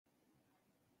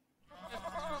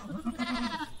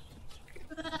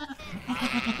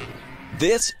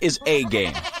This is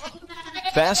A-Game.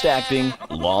 Fast acting,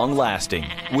 long lasting,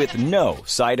 with no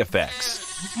side effects.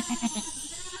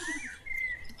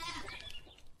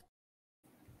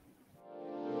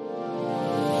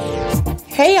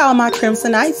 Hey all my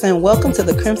Crimsonites, and welcome to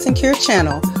the Crimson Cure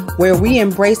channel, where we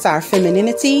embrace our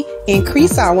femininity,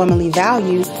 increase our womanly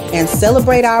values, and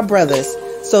celebrate our brothers.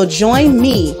 So join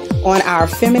me on our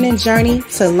feminine journey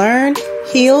to learn,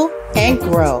 heal, and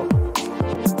grow.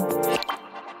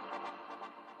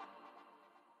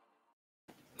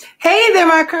 Hey there,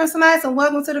 my Crimsonites, and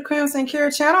welcome to the Crimson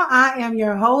Cure channel. I am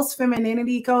your host,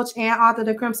 femininity coach, and author of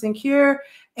The Crimson Cure,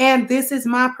 and this is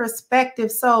my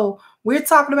perspective. So we're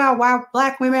talking about why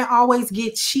Black women always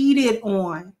get cheated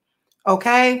on,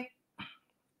 okay?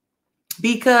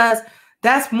 Because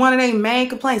that's one of their main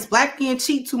complaints. Black men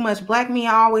cheat too much. Black men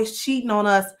are always cheating on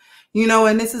us, you know,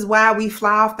 and this is why we fly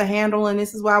off the handle, and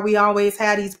this is why we always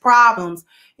have these problems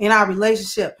in our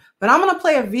relationship. But I'm going to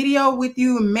play a video with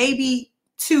you, maybe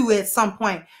two at some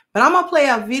point. But I'm going to play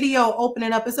a video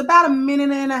opening up. It's about 1.5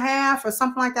 minutes or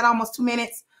something like that, almost 2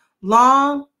 minutes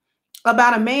long,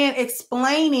 about a man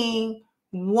explaining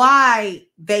why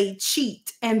they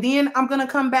cheat. And then I'm going to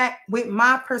come back with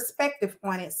my perspective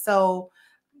on it. So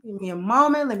give me a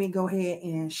moment. Let me go ahead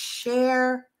and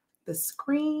share the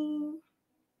screen.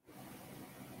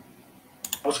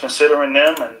 I was considering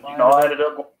them, and you know, I ended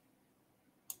up.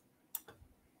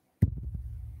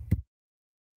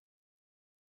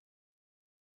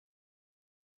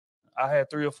 I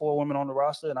had 3 or 4 women on the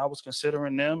roster, and I was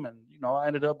considering them, and you know, I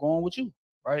ended up going with you,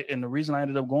 right? And the reason I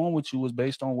ended up going with you was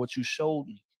based on what you showed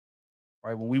me,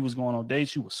 right? When we was going on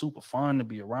dates, you were super fun to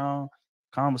be around.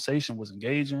 Conversation was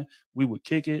engaging. We would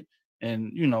kick it,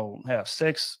 and you know, have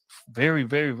sex very,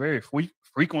 very, very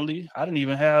frequently. I didn't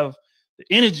even have the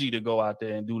energy to go out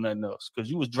there and do nothing else because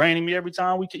you was draining me every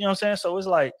time we, you know what I'm saying? So it's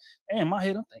like, hey, in my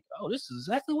head, I'm thinking, oh, this is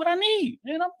exactly what I need,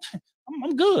 man.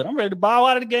 I'm good. I'm ready to bow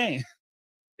out of the game.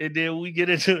 And then we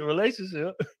get into the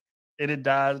relationship and it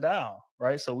dies down,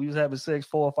 right? So we was having sex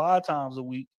 4 or 5 times a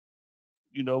week,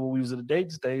 you know, when we was at the dating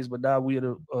stage, but now we had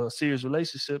a serious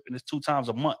relationship and it's 2 times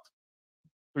a month,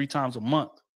 3 times a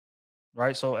month,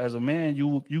 right? So as a man,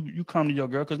 you come to your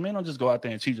girl, because men don't just go out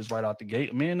there and cheat just right out the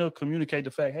gate. Men will communicate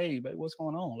the fact, hey, babe, what's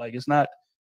going on? Like, it's not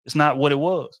what it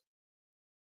was.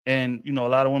 And, you know, a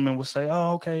lot of women will say,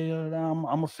 oh, okay, I'm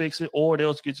going to fix it. Or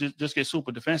they'll just get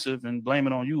super defensive and blame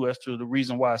it on you as to the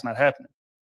reason why it's not happening.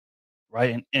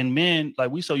 Right. And men, like,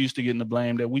 we so used to getting the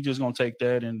blame that we just going to take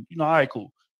that and, you know, all right,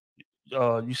 cool.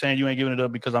 You saying you ain't giving it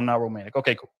up because I'm not romantic.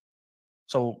 Okay, cool.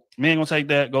 So men going to take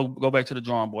that, go back to the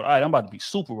drawing board. All right, I'm about to be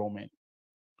super romantic.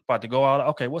 About to go out.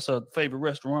 Okay, what's a favorite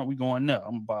restaurant? We going there.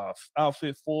 I'm going to buy an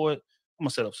outfit for it. I'm going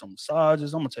to set up some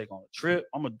massages. I'm going to take on a trip.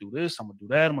 I'm going to do this. I'm going to do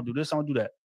that. I'm going to do this. I'm going to do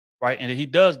that. Right. And then he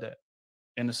does that.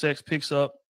 And the sex picks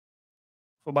up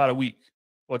for about a week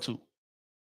or 2.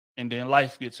 And then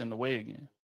life gets in the way again.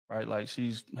 Right. Like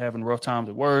she's having rough times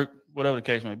at work, whatever the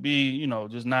case may be, you know,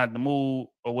 just not in the mood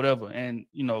or whatever. And,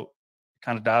 you know, it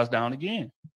kind of dies down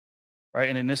again. Right.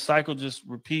 And then this cycle just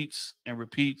repeats and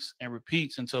repeats and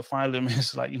repeats until finally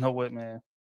it's like, you know what, man,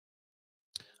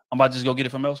 I'm about to just go get it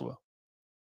from elsewhere.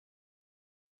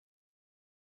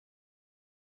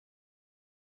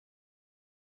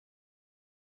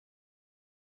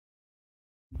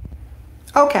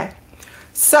 Okay,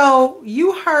 so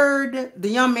you heard the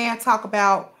young man talk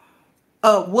about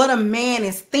what a man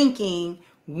is thinking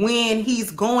when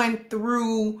he's going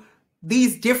through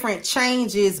these different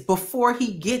changes before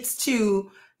he gets to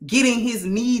getting his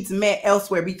needs met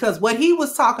elsewhere. Because what he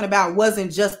was talking about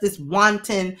wasn't just this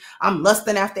wanton, I'm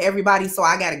lusting after everybody, so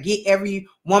I got to get every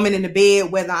woman in the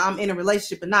bed, whether I'm in a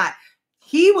relationship or not.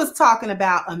 He was talking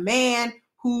about a man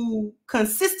who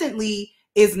consistently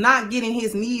is not getting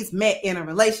his needs met in a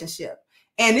relationship.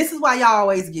 And this is why y'all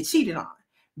always get cheated on,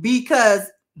 because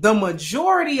the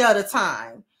majority of the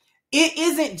time, it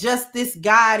isn't just this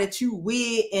guy that you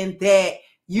with and that,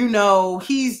 you know,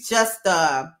 he's just,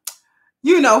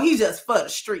 you know, he's just for the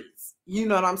streets. You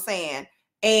know what I'm saying?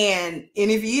 And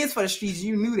if he is for the streets,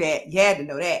 you knew that. You had to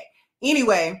know that.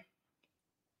 Anyway,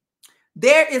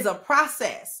 there is a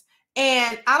process.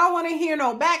 And I don't want to hear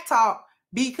no back talk,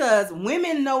 because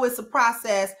women know it's a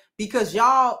process, because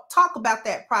y'all talk about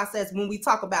that process when we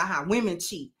talk about how women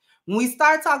cheat. When we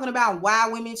start talking about why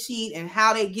women cheat and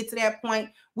how they get to that point,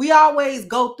 we always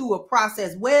go through a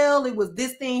process. Well, it was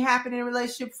this thing happened in a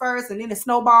relationship first, and then it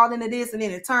snowballed into this, and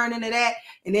then it turned into that,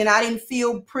 and then I didn't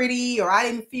feel pretty, or I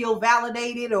didn't feel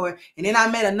validated, and then I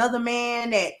met another man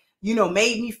that, you know,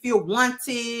 made me feel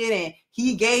wanted, and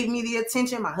he gave me the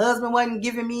attention my husband wasn't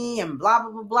giving me, and blah,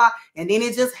 blah, blah, blah. And then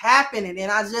it just happened. And then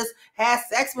I just had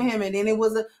sex with him. And then it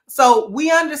was so we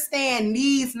understand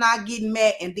needs not getting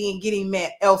met and then getting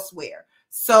met elsewhere.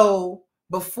 So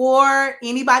before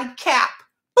anybody cap,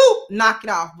 boop, knock it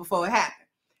off before it happened.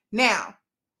 Now,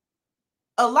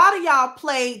 a lot of y'all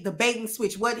play the bait and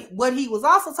switch. What he was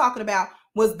also talking about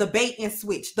was the bait and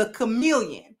switch, the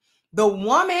chameleon, the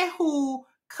woman who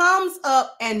comes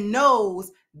up and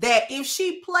knows that if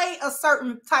she play a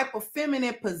certain type of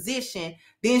feminine position,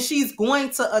 then she's going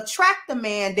to attract a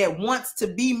man that wants to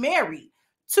be married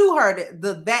to her,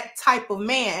 that type of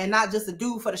man, and not just a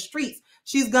dude for the streets.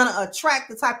 She's going to attract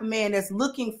the type of man that's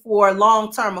looking for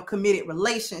long-term or committed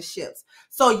relationships.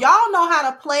 So y'all know how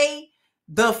to play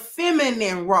the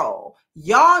feminine role.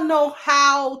 Y'all know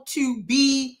how to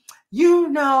be,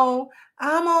 I'm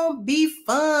going to be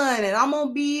fun, and I'm going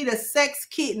to be the sex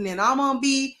kitten, and I'm going to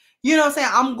be,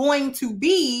 I'm going to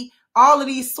be all of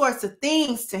these sorts of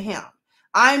things to him.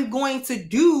 I'm going to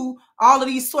do all of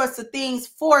these sorts of things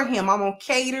for him. I'm going to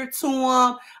cater to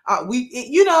him.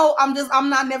 I'm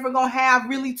not never going to have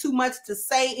really too much to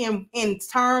say in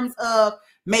terms of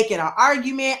making an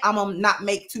argument. I'm going to not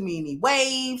make too many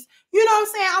waves. You know what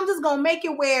I'm saying? I'm just going to make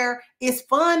it where it's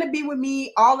fun to be with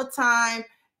me all the time.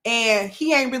 And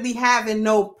he ain't really having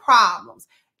no problems.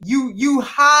 You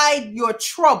hide your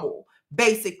trouble,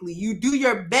 basically. You do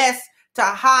your best to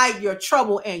hide your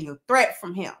trouble and your threat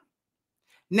from him.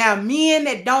 Now, men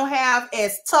that don't have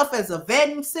as tough as a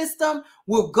vetting system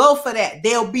will go for that.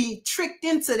 They'll be tricked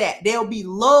into that. They'll be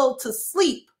lulled to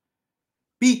sleep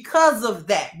because of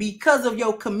that, because of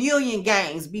your chameleon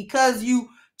games, because you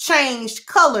changed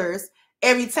colors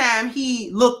every time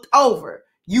he looked over.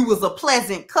 You was a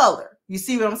pleasant color. You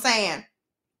see what I'm saying?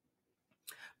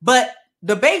 But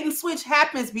the bait and switch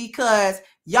happens because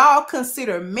y'all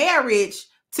consider marriage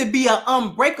to be an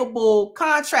unbreakable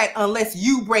contract unless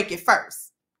you break it first.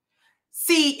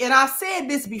 See, and I've said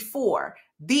this before,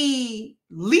 the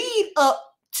lead up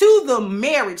to the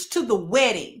marriage, to the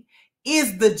wedding,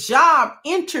 is the job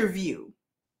interview.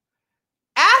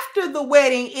 After the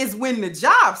wedding is when the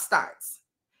job starts.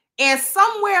 And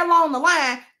somewhere along the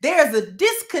line, there's a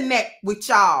disconnect with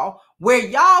y'all where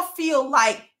y'all feel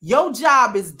like your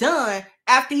job is done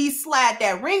after he slide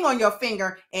that ring on your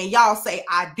finger and y'all say,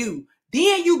 I do.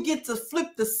 Then you get to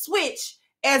flip the switch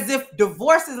as if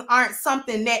divorces aren't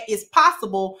something that is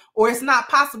possible, or it's not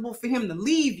possible for him to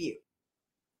leave you.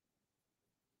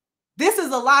 This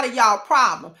is a lot of y'all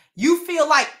problem. You feel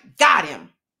like got him.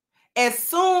 As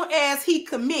soon as he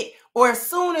commit, or as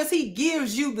soon as he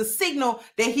gives you the signal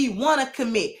that he want to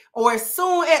commit, or as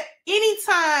soon as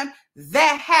anytime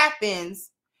that happens,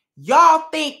 y'all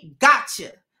think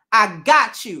gotcha. I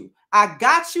got you. I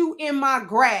got you in my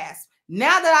grasp.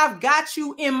 Now that I've got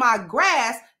you in my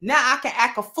grasp, now I can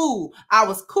act a fool. I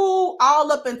was cool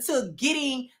all up until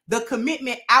getting the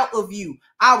commitment out of you.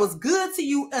 I was good to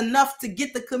you enough to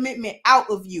get the commitment out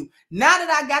of you. Now that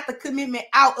I got the commitment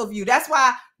out of you, that's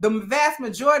why the vast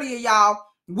majority of y'all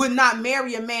would not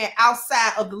marry a man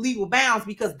outside of the legal bounds,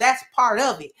 because that's part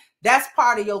of it. That's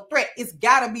part of your threat. It's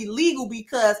got to be legal,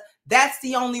 because that's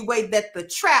the only way that the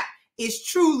trap is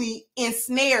truly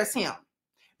ensnares him.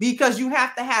 Because you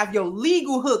have to have your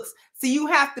legal hooks. So you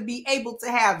have to be able to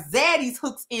have Zaddy's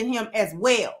hooks in him as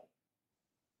well.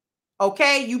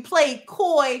 Okay? You played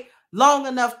coy long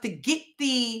enough to get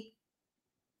the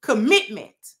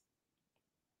commitment.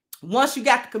 Once you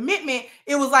got the commitment,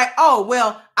 it was like, oh,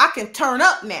 well, I can turn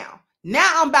up now.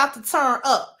 Now I'm about to turn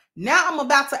up. Now I'm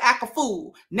about to act a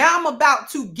fool. Now I'm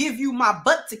about to give you my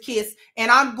butt to kiss,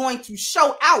 and I'm going to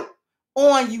show out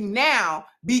on you now,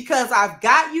 because I've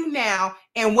got you now.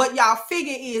 And what y'all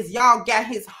figure is y'all got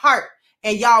his heart,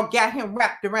 and y'all got him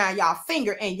wrapped around y'all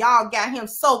finger, and y'all got him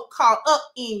so caught up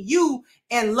in you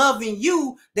and loving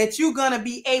you that you're going to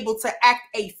be able to act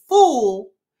a fool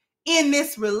in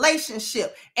this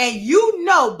relationship. And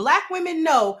black women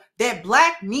know that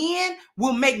black men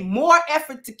will make more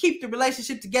effort to keep the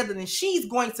relationship together than she's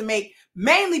going to make,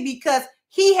 mainly because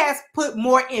he has put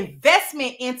more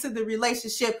investment into the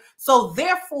relationship. So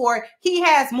therefore, he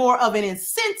has more of an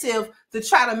incentive to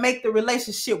try to make the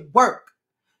relationship work.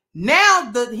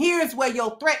 Now, here's where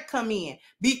your threat come in,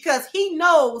 because he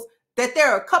knows that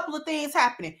there are a couple of things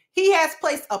happening. He has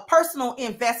placed a personal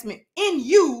investment in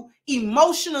you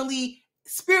emotionally,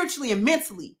 spiritually, and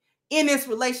mentally in this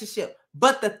relationship.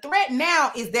 But the threat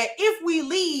now is that if we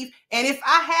leave, and if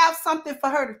I have something for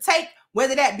her to take,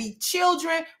 whether that be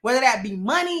children, whether that be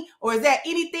money, or is that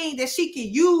anything that she can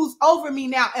use over me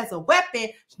now as a weapon,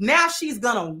 now she's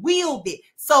going to wield it.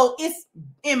 So it's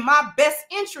in my best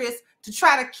interest to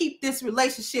try to keep this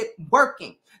relationship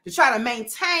working, to try to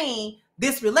maintain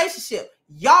this relationship.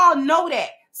 Y'all know that.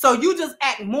 So you just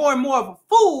act more and more of a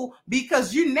fool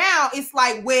because you now it's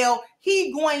like, well,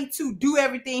 he going to do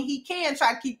everything he can,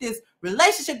 try to keep this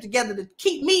relationship together, to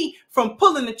keep me from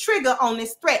pulling the trigger on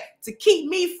this threat, to keep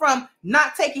me from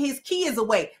not taking his kids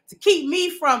away, to keep me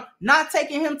from not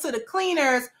taking him to the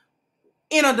cleaners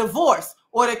in a divorce,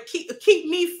 or to keep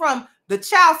me from the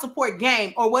child support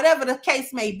game, or whatever the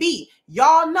case may be.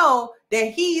 Y'all know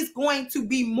that he's going to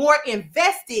be more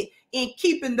invested in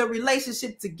keeping the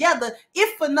relationship together,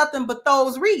 if for nothing but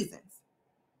those reasons.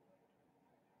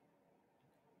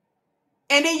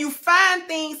 And then you find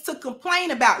things to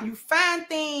complain about. You find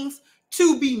things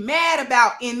to be mad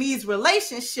about in these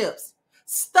relationships.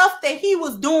 Stuff that he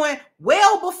was doing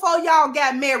well before y'all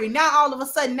got married. Now all of a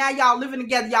sudden, now y'all living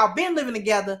together. Y'all been living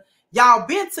together. Y'all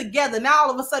been together. Now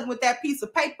all of a sudden with that piece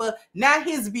of paper, now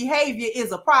his behavior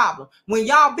is a problem. When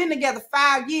y'all been together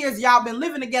 5 years, y'all been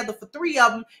living together for 3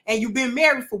 of them, and you've been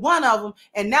married for 1 of them.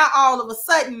 And now all of a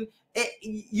sudden,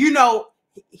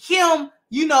 him,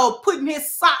 putting his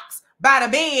socks by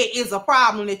the bed is a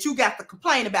problem that you got to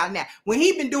complain about now. When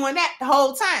he been doing that the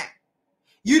whole time.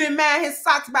 You didn't mind his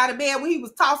socks by the bed when he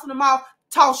was tossing them off,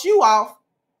 toss you off.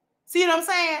 See what I'm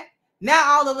saying?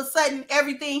 Now all of a sudden,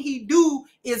 everything he do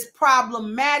is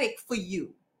problematic for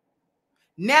you.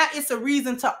 Now it's a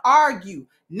reason to argue.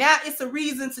 Now it's a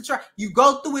reason to try. You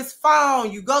go through his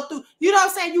phone. You go through, you know what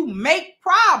I'm saying? You make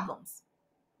problems.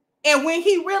 And when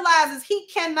he realizes he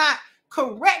cannot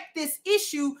correct this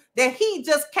issue, that he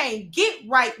just can't get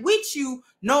right with you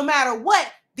no matter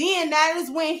what, then that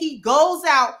is when he goes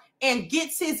out and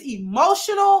gets his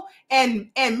emotional and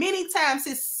many times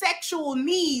his sexual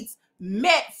needs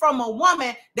met from a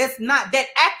woman that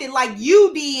acted like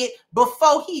you did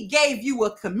before he gave you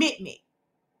a commitment.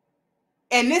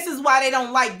 And this is why they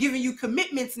don't like giving you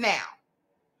commitments now.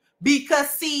 Because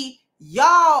see,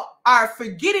 y'all are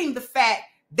forgetting the fact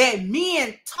that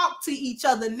men talk to each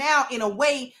other now in a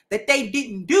way that they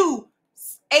didn't do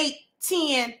 8,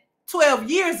 10, 12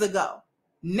 years ago.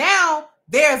 Now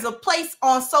there's a place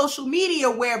on social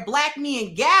media where Black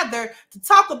men gather to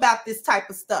talk about this type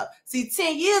of stuff. See,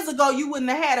 10 years ago, you wouldn't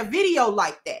have had a video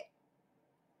like that,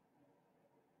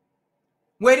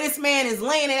 where this man is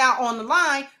laying it out on the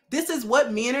line. This is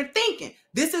what men are thinking.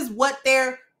 This is what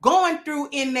they're going through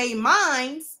in their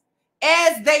minds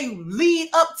as they lead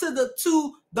up to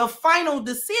the final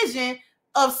decision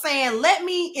of saying, let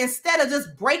me, instead of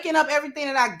just breaking up everything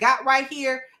that I got right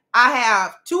here, I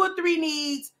have 2 or 3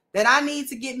 needs that I need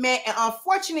to get met. And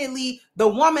unfortunately, the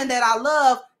woman that I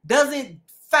love doesn't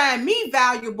find me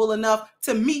valuable enough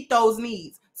to meet those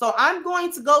needs. So I'm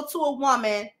going to go to a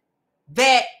woman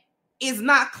that is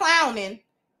not clowning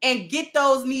and get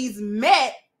those needs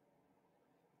met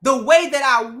the way that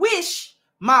I wish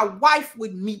my wife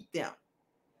would meet them.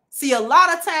 See, a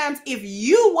lot of times, if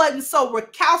you wasn't so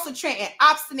recalcitrant and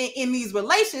obstinate in these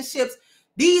relationships,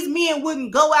 these men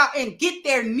wouldn't go out and get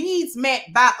their needs met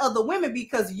by other women,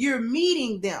 because you're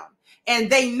meeting them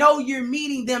and they know you're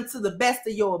meeting them to the best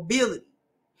of your ability.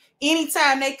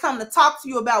 Anytime they come to talk to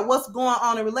you about what's going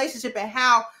on in a relationship and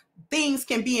how things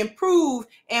can be improved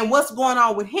and what's going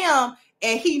on with him,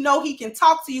 and he know he can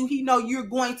talk to you, he know you're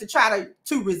going to try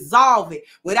to resolve it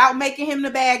without making him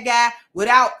the bad guy,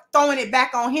 without throwing it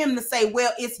back on him to say,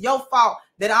 well, it's your fault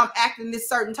that I'm acting this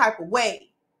certain type of way.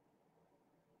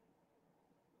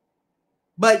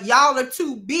 But y'all are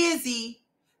too busy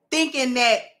thinking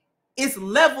that it's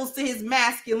levels to his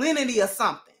masculinity or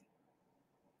something,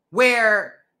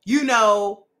 where,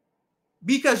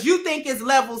 because you think it's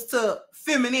levels to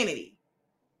femininity.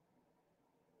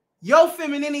 Your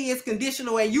femininity is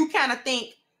conditional, and you kind of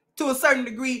think to a certain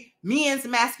degree men's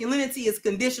masculinity is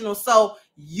conditional. So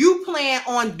you plan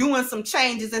on doing some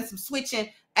changes and some switching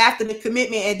after the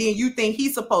commitment, and then you think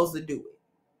he's supposed to do it.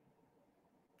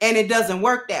 And it doesn't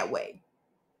work that way.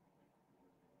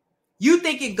 You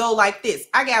think it go like this.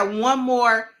 I got one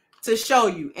more to show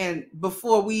you, and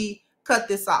before we cut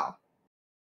this off.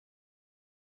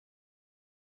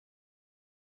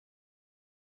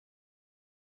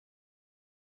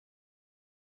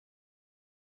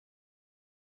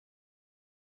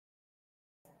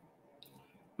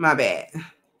 My bad.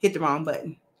 Hit the wrong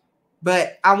button.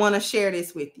 But I want to share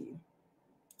this with you.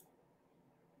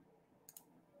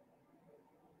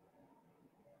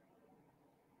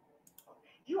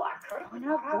 You are currently on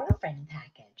our girlfriend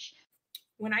package.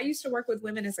 When I used to work with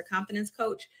women as a confidence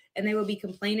coach and they would be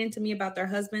complaining to me about their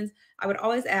husbands, I would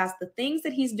always ask, the things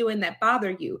that he's doing that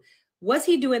bother you, was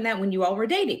he doing that when you all were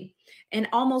dating? And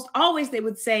almost always they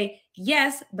would say,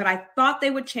 yes, but I thought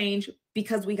they would change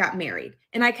because we got married.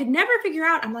 And I could never figure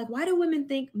out, I'm like, why do women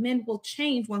think men will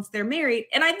change once they're married?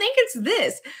 And I think it's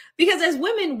this, because as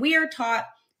women, we are taught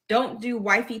don't do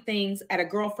wifey things at a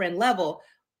girlfriend level.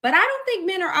 But I don't think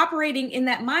men are operating in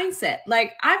that mindset.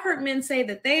 Like, I've heard men say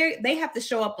that they have to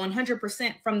show up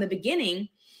 100% from the beginning.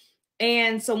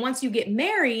 And so once you get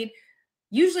married,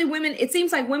 usually women, it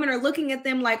seems like women are looking at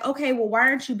them like, okay, well, why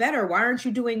aren't you better? Why aren't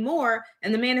you doing more?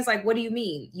 And the man is like, what do you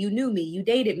mean? You knew me, you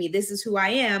dated me, this is who I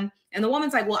am. And the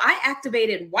woman's like, well, I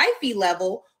activated wifey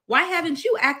level. Why haven't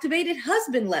you activated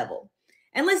husband level?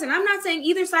 And listen, I'm not saying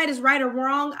either side is right or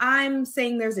wrong. I'm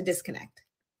saying there's a disconnect.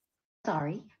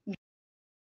 Sorry.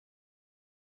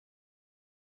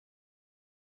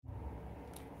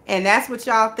 And that's what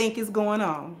y'all think is going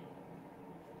on.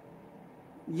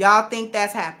 Y'all think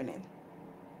that's happening.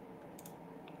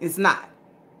 It's not.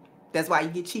 That's why you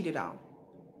get cheated on.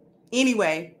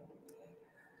 Anyway,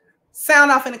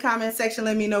 sound off in the comment section.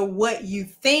 Let me know what you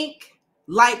think.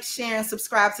 Like, share, and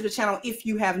subscribe to the channel if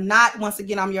you have not. Once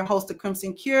again, I'm your host, The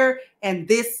Crimson Cure, and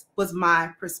this was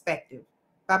my perspective.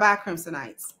 Bye-bye,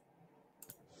 Crimsonites.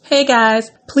 Hey,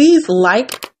 guys. Please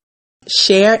like,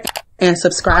 share, and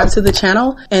subscribe to the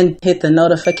channel and hit the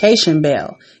notification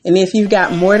bell. And if you've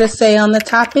got more to say on the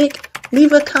topic,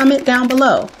 leave a comment down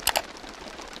below.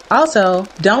 Also,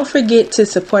 don't forget to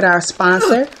support our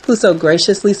sponsor, who so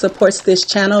graciously supports this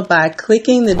channel by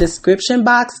clicking the description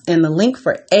box and the link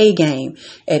for A-Game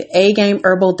at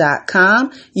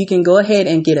agameherbal.com. You can go ahead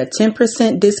and get a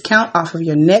 10% discount off of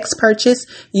your next purchase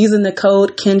using the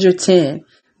code Kendra10.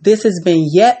 This has been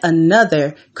yet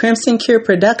another Crimson Cure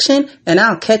production, and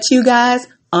I'll catch you guys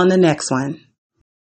on the next one.